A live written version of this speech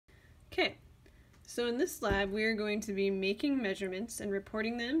Okay, so in this lab we are going to be making measurements and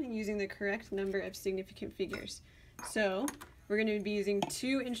reporting them using the correct number of significant figures. So we're going to be using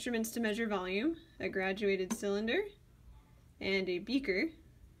two instruments to measure volume, a graduated cylinder and a beaker,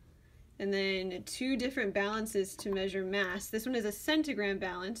 and then two different balances to measure mass. This one is a centigram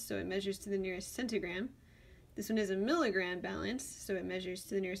balance, so it measures to the nearest centigram. This one is a milligram balance, so it measures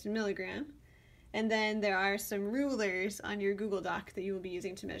to the nearest milligram. And then there are some rulers on your Google Doc that you will be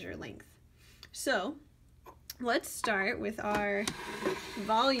using to measure length. So let's start with our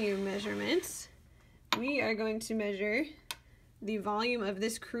volume measurements. We are going to measure the volume of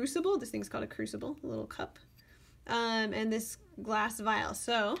this crucible. This thing's called a crucible, a little cup, and this glass vial.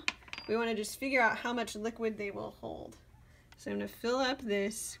 So we want to just figure out how much liquid they will hold. So I'm going to fill up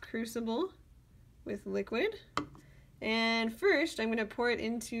this crucible with liquid, and first I'm going to pour it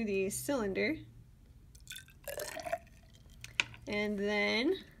into the cylinder, and then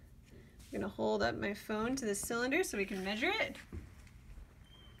I'm going to hold up my phone to the cylinder so we can measure it.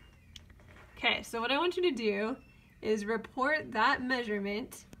 Okay, so what I want you to do is report that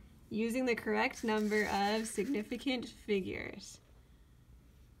measurement using the correct number of significant figures.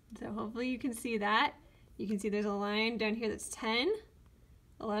 So hopefully you can see that. You can see there's a line down here that's 10,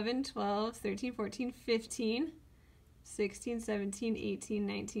 11, 12, 13, 14, 15, 16, 17, 18,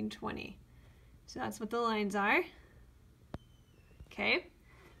 19, 20. So that's what the lines are. Okay,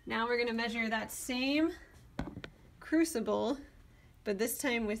 now we're going to measure that same crucible, but this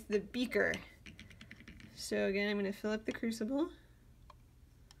time with the beaker. So again, I'm going to fill up the crucible.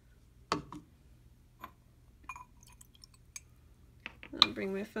 I'll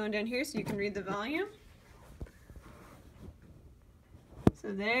bring my phone down here so you can read the volume.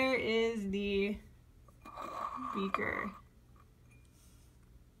 So there is the beaker.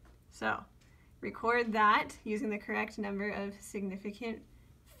 So record that using the correct number of significant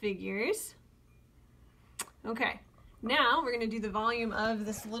figures. Okay, now we're going to do the volume of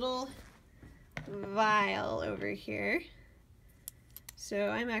this little vial over here. So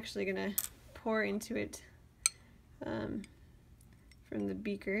I'm actually going to pour into it from the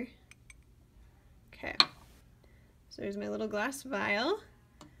beaker. Okay, so there's my little glass vial.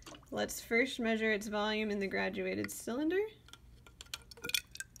 Let's first measure its volume in the graduated cylinder.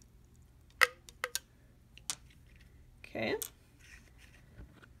 Okay.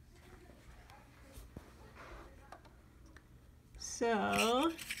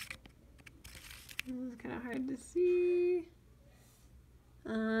 So, it's kind of hard to see.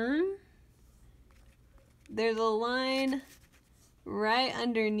 There's a line right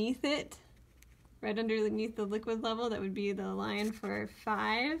underneath it, right underneath the liquid level. That would be the line for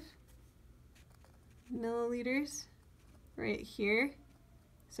 5 milliliters right here.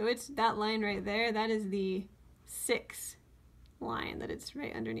 So it's that line right there. That is the 6 line that it's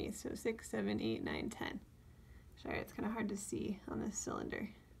right underneath. So 6, 7, 8, 9, 10. Sorry, it's kind of hard to see on this cylinder.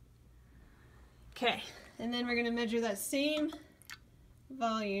 Okay, and then we're going to measure that same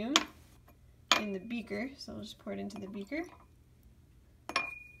volume in the beaker. So I'll just pour it into the beaker.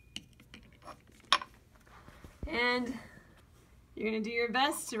 And you're going to do your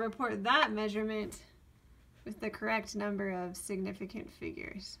best to report that measurement with the correct number of significant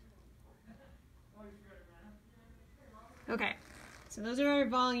figures. Okay, so those are our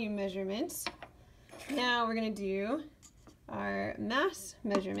volume measurements. Now we're going to do our mass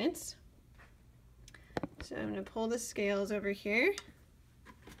measurements. So I'm going to pull the scales over here.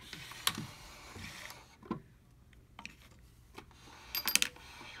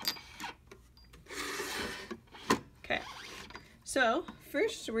 Okay, so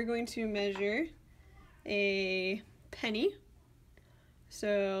first we're going to measure a penny.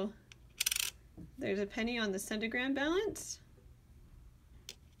 So there's a penny on the centigram balance.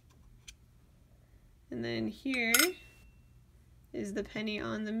 And then here is the penny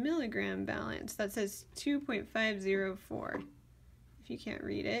on the milligram balance. That says 2.504, if you can't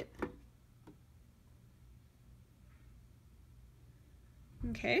read it.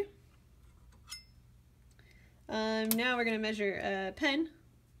 Okay. Now we're going to measure a pen.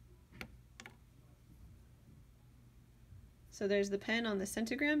 So there's the pen on the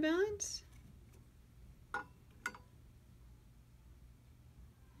centigram balance.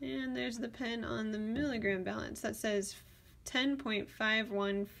 And there's the pen on the milligram balance. That says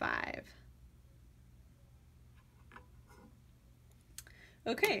 10.515.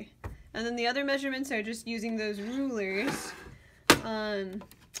 Okay, and then the other measurements are just using those rulers on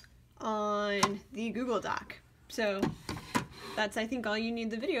the Google Doc. So that's, I think, all you need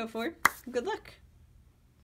the video for. Good luck.